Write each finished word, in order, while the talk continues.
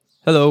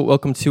Hello,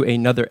 welcome to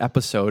another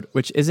episode,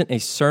 which isn't a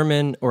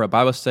sermon or a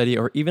Bible study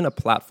or even a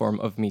platform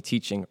of me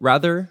teaching,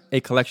 rather a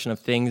collection of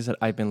things that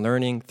I've been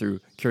learning through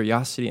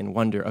curiosity and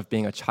wonder of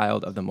being a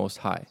child of the Most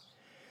High.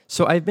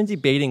 So I've been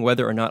debating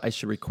whether or not I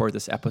should record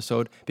this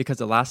episode because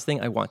the last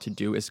thing I want to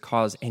do is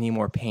cause any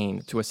more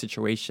pain to a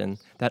situation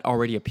that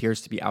already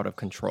appears to be out of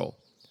control.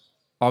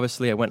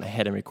 Obviously, I went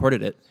ahead and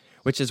recorded it,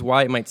 which is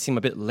why it might seem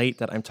a bit late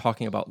that I'm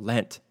talking about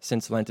Lent,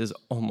 since Lent is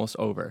almost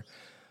over.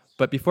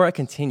 But before I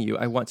continue,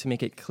 I want to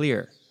make it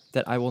clear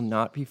that I will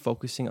not be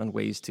focusing on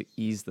ways to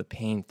ease the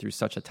pain through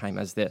such a time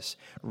as this.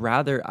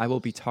 Rather, I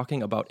will be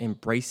talking about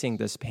embracing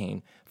this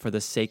pain for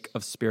the sake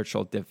of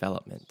spiritual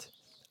development.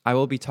 I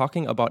will be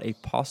talking about a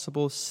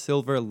possible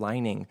silver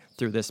lining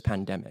through this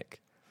pandemic.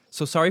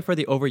 So sorry for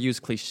the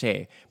overused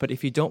cliche, but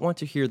if you don't want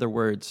to hear the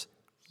words,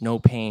 no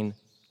pain,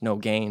 no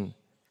gain,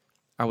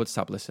 I would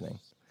stop listening.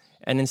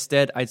 And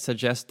instead, I'd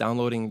suggest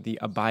downloading the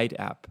Abide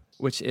app,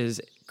 which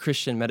is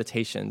Christian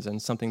meditations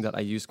and something that I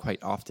use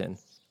quite often.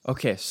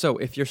 Okay, so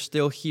if you're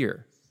still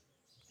here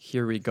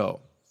we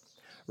go.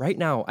 Right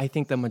now, I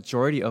think the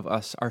majority of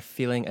us are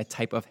feeling a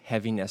type of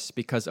heaviness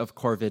because of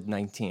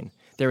COVID-19.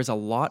 There is a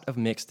lot of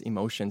mixed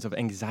emotions of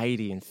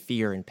anxiety and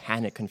fear and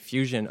panic,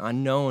 confusion,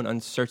 unknown,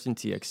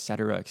 uncertainty,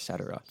 etc.,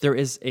 etc. There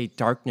is a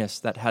darkness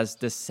that has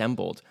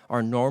dissembled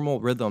our normal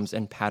rhythms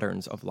and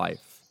patterns of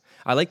life.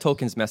 I like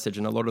Tolkien's message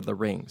in The Lord of the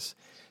Rings.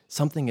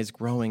 Something is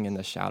growing in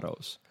the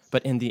shadows,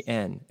 but in the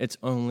end, it's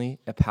only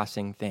a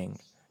passing thing.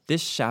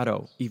 This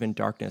shadow, even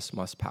darkness,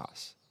 must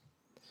pass.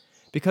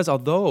 Because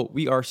although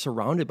we are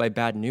surrounded by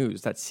bad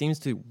news that seems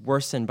to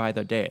worsen by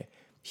the day,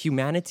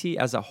 humanity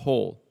as a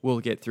whole will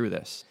get through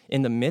this.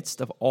 In the midst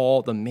of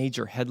all the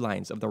major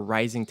headlines of the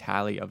rising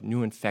tally of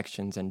new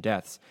infections and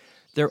deaths,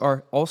 there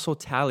are also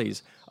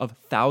tallies of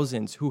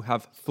thousands who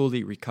have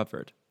fully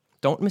recovered.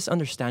 Don't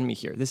misunderstand me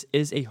here. This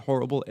is a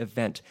horrible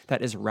event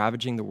that is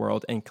ravaging the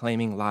world and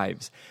claiming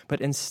lives.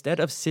 But instead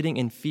of sitting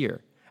in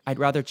fear, I'd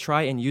rather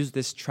try and use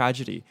this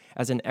tragedy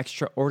as an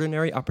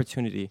extraordinary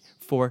opportunity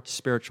for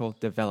spiritual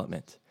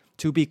development.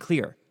 To be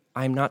clear,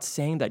 I'm not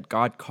saying that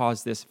God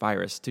caused this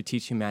virus to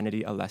teach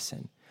humanity a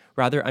lesson.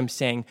 Rather, I'm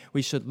saying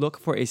we should look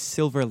for a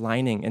silver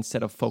lining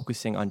instead of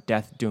focusing on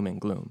death, doom, and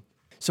gloom.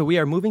 So we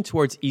are moving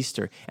towards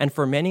Easter, and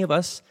for many of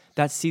us,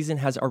 that season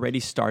has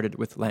already started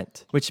with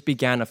Lent, which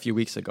began a few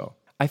weeks ago.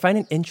 I find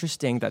it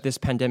interesting that this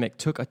pandemic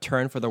took a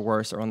turn for the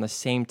worse around the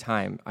same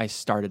time I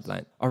started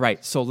Lent. All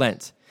right, so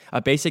Lent.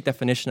 A basic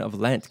definition of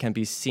Lent can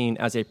be seen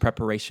as a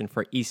preparation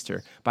for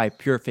Easter by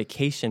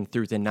purification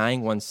through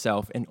denying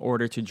oneself in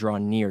order to draw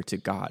near to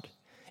God.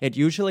 It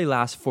usually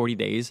lasts 40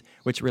 days,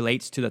 which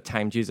relates to the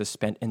time Jesus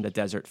spent in the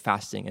desert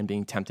fasting and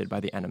being tempted by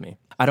the enemy.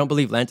 I don't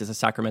believe Lent is a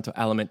sacramental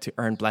element to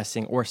earn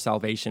blessing or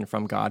salvation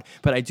from God,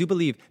 but I do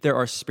believe there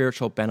are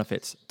spiritual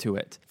benefits to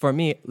it. For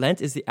me,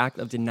 Lent is the act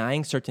of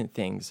denying certain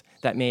things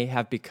that may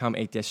have become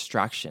a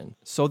distraction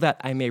so that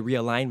I may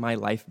realign my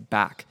life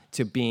back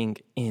to being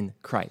in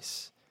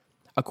Christ.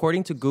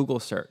 According to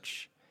Google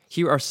search,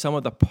 here are some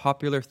of the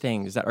popular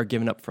things that are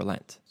given up for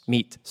Lent.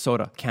 Meat,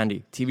 soda,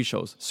 candy, TV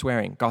shows,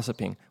 swearing,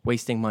 gossiping,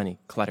 wasting money,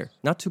 clutter.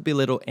 Not to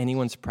belittle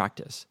anyone's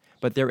practice,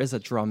 but there is a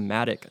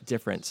dramatic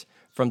difference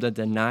from the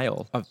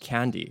denial of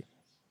candy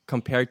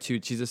compared to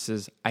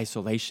Jesus'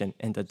 isolation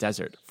in the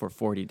desert for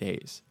 40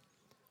 days.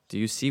 Do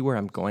you see where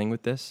I'm going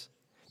with this?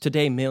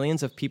 Today,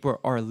 millions of people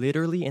are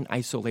literally in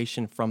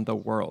isolation from the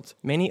world.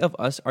 Many of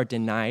us are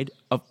denied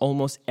of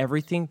almost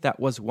everything that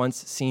was once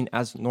seen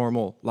as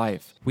normal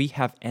life. We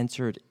have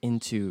entered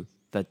into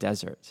the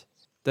desert.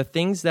 The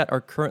things that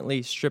are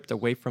currently stripped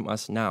away from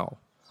us now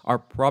are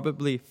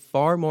probably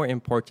far more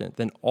important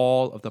than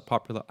all of the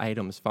popular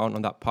items found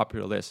on that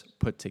popular list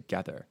put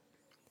together.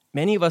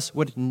 Many of us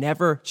would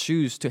never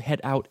choose to head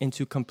out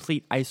into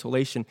complete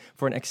isolation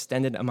for an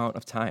extended amount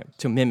of time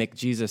to mimic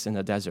Jesus in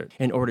the desert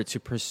in order to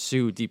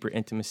pursue deeper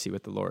intimacy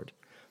with the Lord.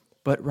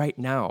 But right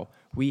now,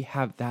 we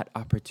have that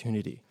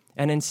opportunity.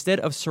 And instead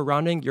of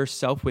surrounding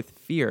yourself with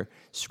fear,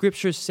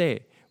 scriptures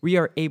say we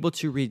are able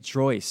to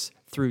rejoice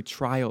through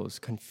trials,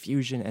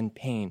 confusion, and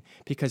pain,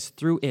 because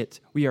through it,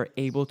 we are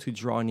able to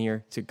draw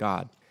near to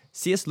God.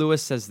 C.S.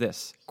 Lewis says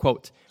this,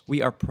 quote,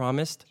 "We are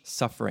promised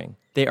suffering.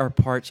 They are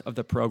part of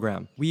the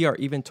program. We are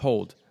even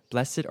told,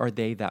 blessed are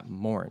they that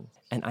mourn,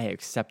 and I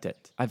accept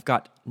it. I've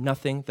got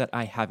nothing that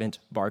I haven't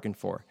bargained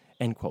for,"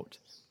 end quote.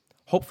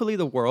 Hopefully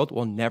the world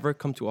will never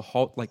come to a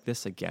halt like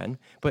this again,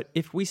 but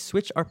if we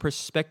switch our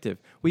perspective,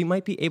 we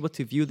might be able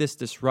to view this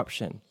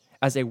disruption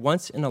as a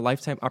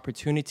once-in-a-lifetime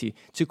opportunity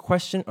to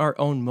question our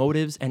own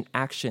motives and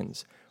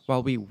actions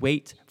while we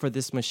wait for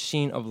this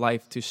machine of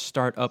life to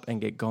start up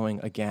and get going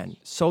again,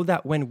 so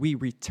that when we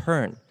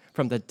return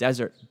from the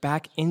desert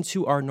back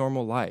into our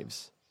normal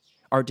lives,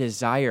 our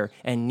desire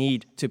and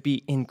need to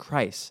be in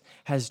Christ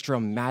has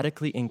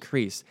dramatically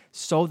increased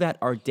so that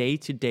our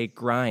day-to-day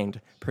grind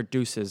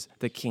produces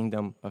the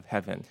kingdom of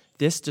heaven.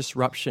 This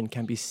disruption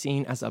can be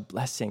seen as a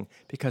blessing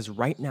because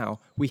right now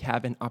we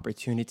have an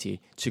opportunity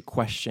to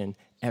question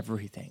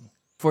everything.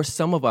 For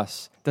some of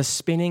us, the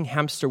spinning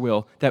hamster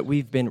wheel that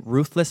we've been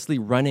ruthlessly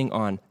running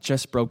on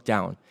just broke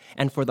down.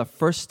 And for the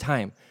first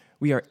time,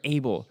 we are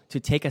able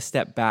to take a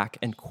step back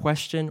and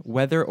question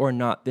whether or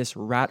not this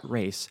rat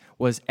race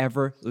was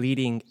ever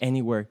leading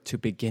anywhere to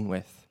begin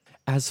with.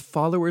 As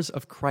followers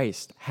of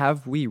Christ,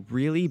 have we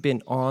really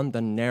been on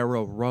the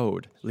narrow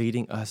road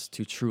leading us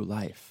to true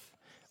life?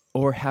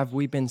 Or have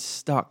we been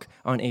stuck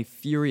on a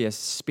furious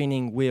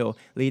spinning wheel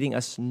leading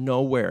us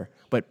nowhere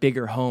but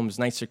bigger homes,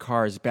 nicer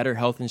cars, better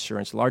health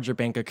insurance, larger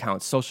bank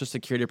accounts, social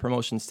security,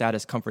 promotion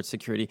status, comfort,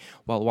 security,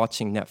 while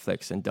watching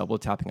Netflix and double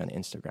tapping on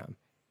Instagram?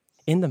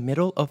 In the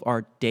middle of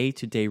our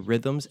day-to-day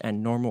rhythms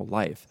and normal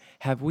life,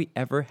 have we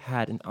ever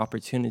had an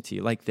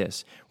opportunity like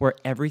this where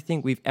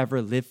everything we've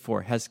ever lived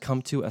for has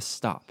come to a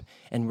stop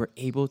and we're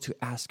able to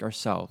ask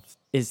ourselves,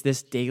 is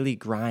this daily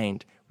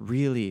grind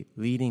really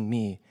leading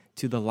me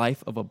to the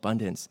life of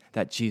abundance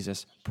that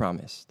Jesus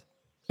promised?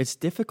 It's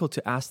difficult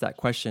to ask that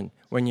question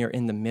when you're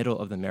in the middle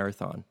of the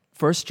marathon.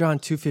 1 John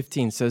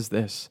 2:15 says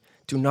this,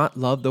 "Do not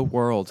love the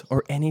world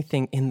or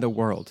anything in the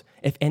world.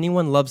 If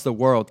anyone loves the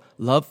world,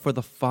 love for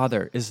the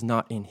Father is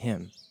not in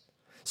him."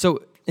 So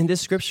in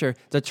this scripture,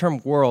 the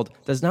term world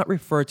does not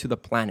refer to the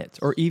planet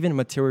or even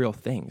material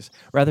things.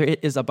 Rather, it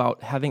is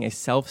about having a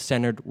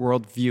self-centered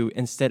worldview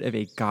instead of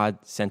a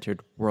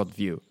God-centered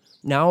worldview.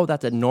 Now that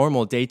the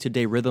normal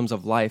day-to-day rhythms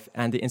of life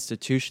and the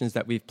institutions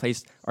that we've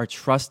placed our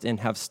trust in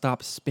have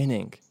stopped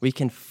spinning, we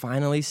can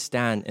finally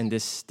stand in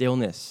this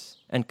stillness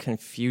and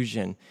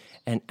confusion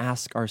and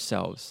ask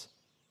ourselves,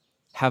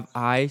 have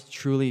I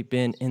truly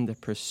been in the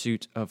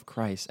pursuit of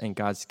Christ and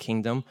God's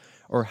kingdom,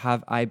 or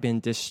have I been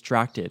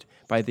distracted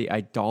by the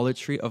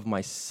idolatry of my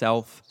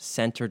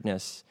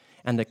self-centeredness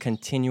and the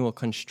continual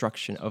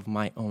construction of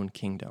my own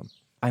kingdom?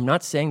 I'm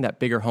not saying that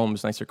bigger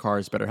homes, nicer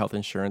cars, better health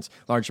insurance,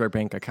 larger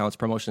bank accounts,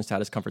 promotion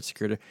status, comfort,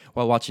 security,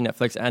 while watching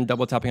Netflix and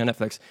double tapping on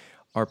Netflix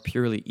are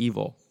purely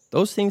evil.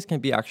 Those things can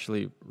be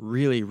actually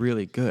really,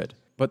 really good.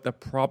 But the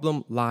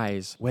problem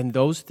lies when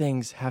those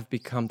things have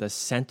become the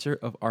center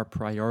of our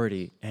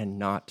priority and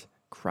not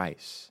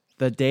Christ.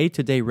 The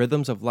day-to-day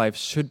rhythms of life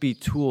should be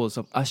tools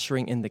of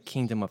ushering in the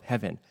kingdom of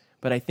heaven.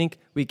 But I think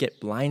we get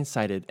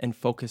blindsided and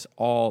focus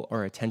all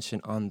our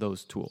attention on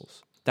those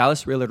tools.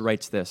 Dallas Willard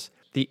writes this,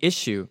 "The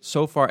issue,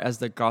 so far as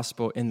the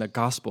gospel in the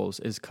Gospels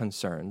is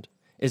concerned,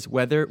 is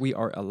whether we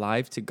are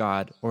alive to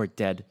God or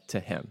dead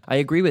to Him." I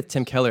agree with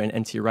Tim Keller and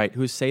N.T. Wright,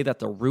 who say that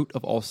the root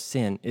of all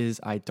sin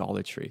is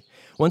idolatry.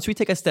 Once we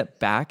take a step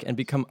back and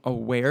become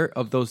aware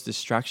of those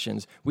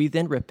distractions, we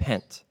then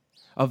repent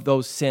of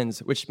those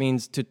sins, which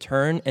means to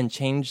turn and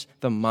change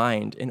the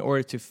mind in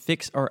order to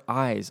fix our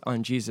eyes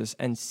on Jesus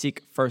and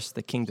seek first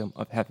the kingdom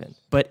of heaven.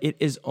 But it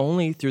is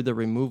only through the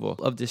removal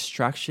of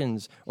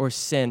distractions or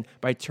sin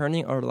by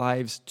turning our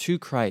lives to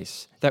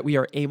Christ that we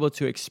are able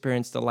to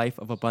experience the life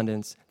of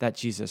abundance that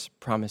Jesus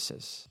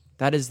promises.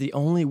 That is the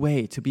only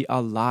way to be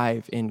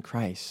alive in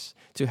Christ,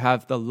 to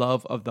have the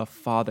love of the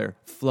Father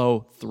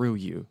flow through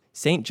you.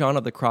 St. John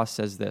of the Cross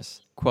says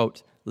this,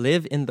 quote,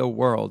 "Live in the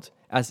world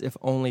as if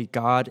only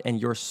God and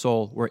your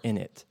soul were in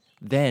it.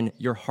 Then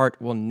your heart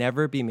will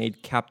never be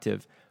made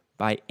captive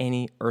by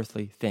any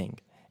earthly thing."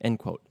 End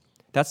quote.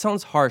 That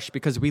sounds harsh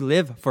because we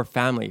live for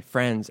family,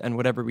 friends, and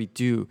whatever we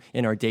do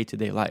in our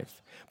day-to-day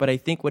life. But I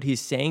think what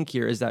he's saying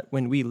here is that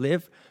when we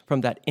live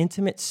from that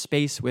intimate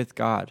space with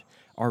God,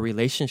 our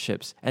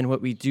relationships and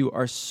what we do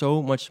are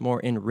so much more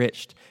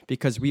enriched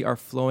because we are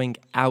flowing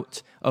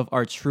out of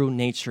our true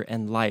nature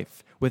and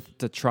life with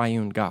the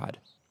triune God.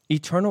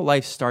 Eternal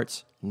life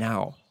starts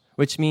now,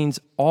 which means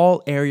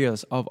all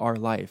areas of our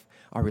life,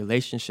 our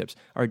relationships,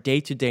 our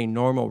day-to-day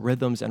normal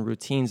rhythms and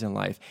routines in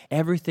life,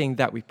 everything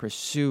that we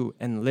pursue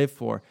and live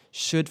for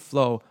should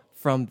flow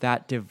from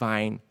that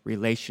divine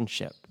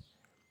relationship.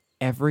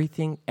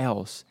 Everything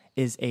else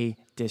is a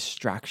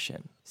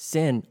distraction.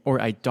 Sin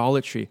or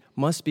idolatry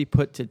must be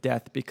put to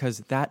death because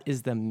that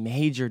is the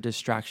major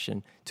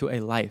distraction to a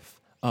life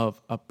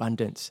of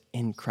abundance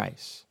in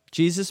Christ.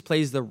 Jesus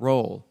plays the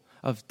role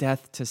of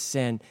death to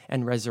sin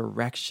and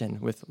resurrection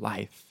with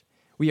life.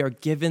 We are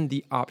given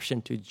the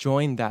option to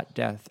join that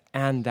death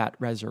and that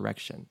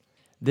resurrection.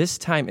 This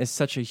time is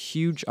such a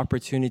huge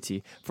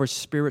opportunity for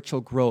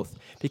spiritual growth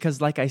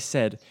because, like I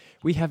said,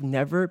 we have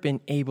never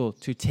been able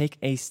to take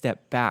a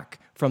step back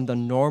from the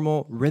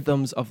normal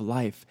rhythms of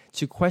life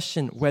to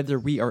question whether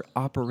we are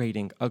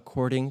operating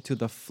according to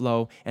the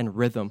flow and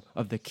rhythm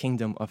of the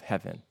kingdom of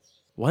heaven.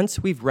 Once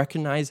we've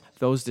recognized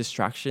those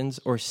distractions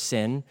or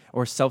sin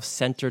or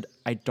self-centered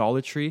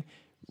idolatry,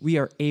 we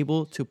are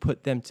able to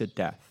put them to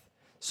death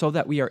so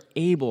that we are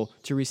able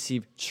to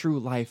receive true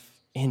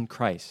life in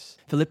Christ.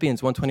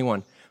 Philippians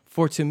 1:21,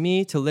 "For to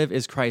me to live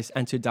is Christ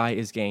and to die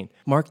is gain."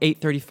 Mark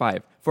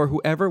 8:35, "For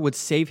whoever would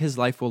save his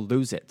life will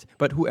lose it,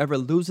 but whoever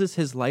loses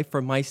his life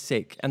for my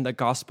sake and the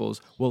gospel's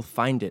will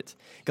find it."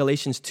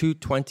 Galatians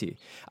 2:20,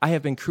 "I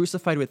have been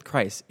crucified with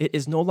Christ. It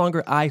is no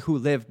longer I who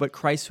live, but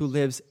Christ who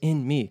lives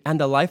in me. And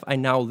the life I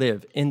now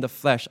live in the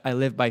flesh, I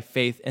live by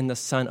faith in the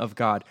Son of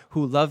God,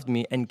 who loved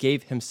me and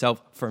gave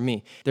himself for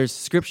me." There's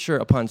scripture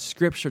upon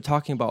scripture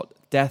talking about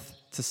death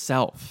to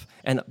self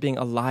and being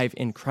alive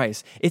in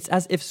Christ. It's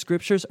as if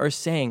scriptures are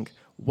saying,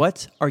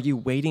 what are you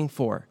waiting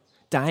for?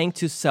 Dying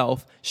to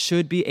self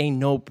should be a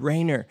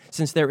no-brainer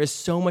since there is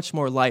so much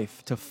more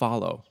life to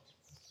follow.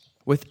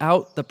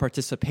 Without the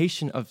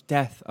participation of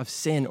death, of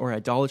sin, or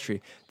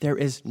idolatry, there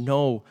is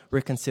no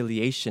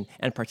reconciliation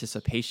and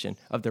participation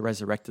of the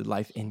resurrected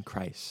life in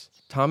Christ.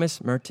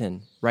 Thomas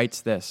Merton writes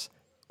this,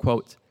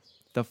 quote,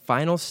 "The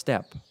final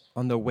step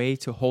on the way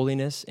to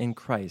holiness in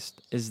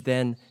Christ is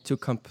then to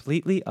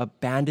completely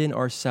abandon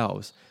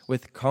ourselves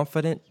with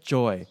confident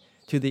joy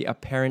to the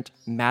apparent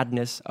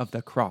madness of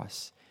the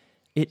cross.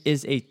 It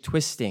is a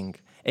twisting,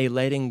 a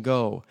letting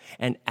go,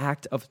 an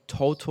act of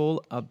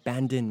total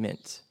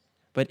abandonment.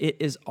 But it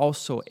is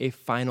also a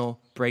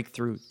final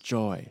breakthrough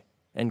joy,"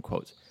 end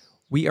quote.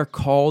 We are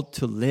called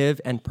to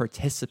live and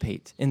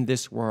participate in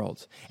this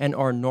world, and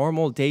our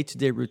normal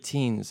day-to-day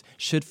routines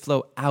should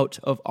flow out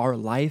of our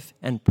life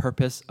and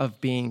purpose of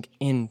being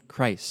in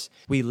Christ.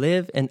 We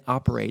live and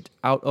operate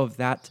out of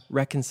that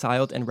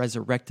reconciled and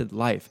resurrected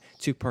life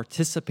to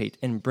participate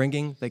in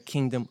bringing the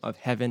kingdom of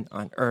heaven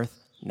on earth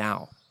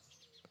now.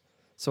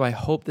 So I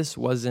hope this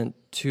wasn't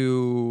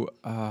too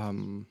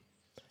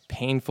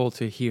painful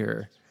to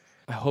hear.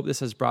 I hope this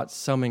has brought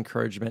some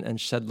encouragement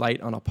and shed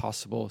light on a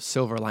possible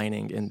silver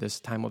lining in this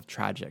time of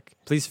tragic.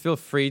 Please feel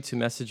free to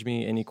message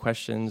me any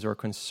questions or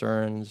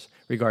concerns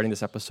regarding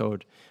this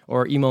episode,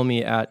 or email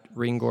me at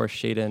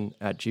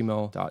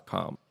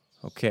ringorshaden@gmail.com.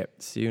 Okay,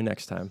 see you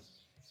next time.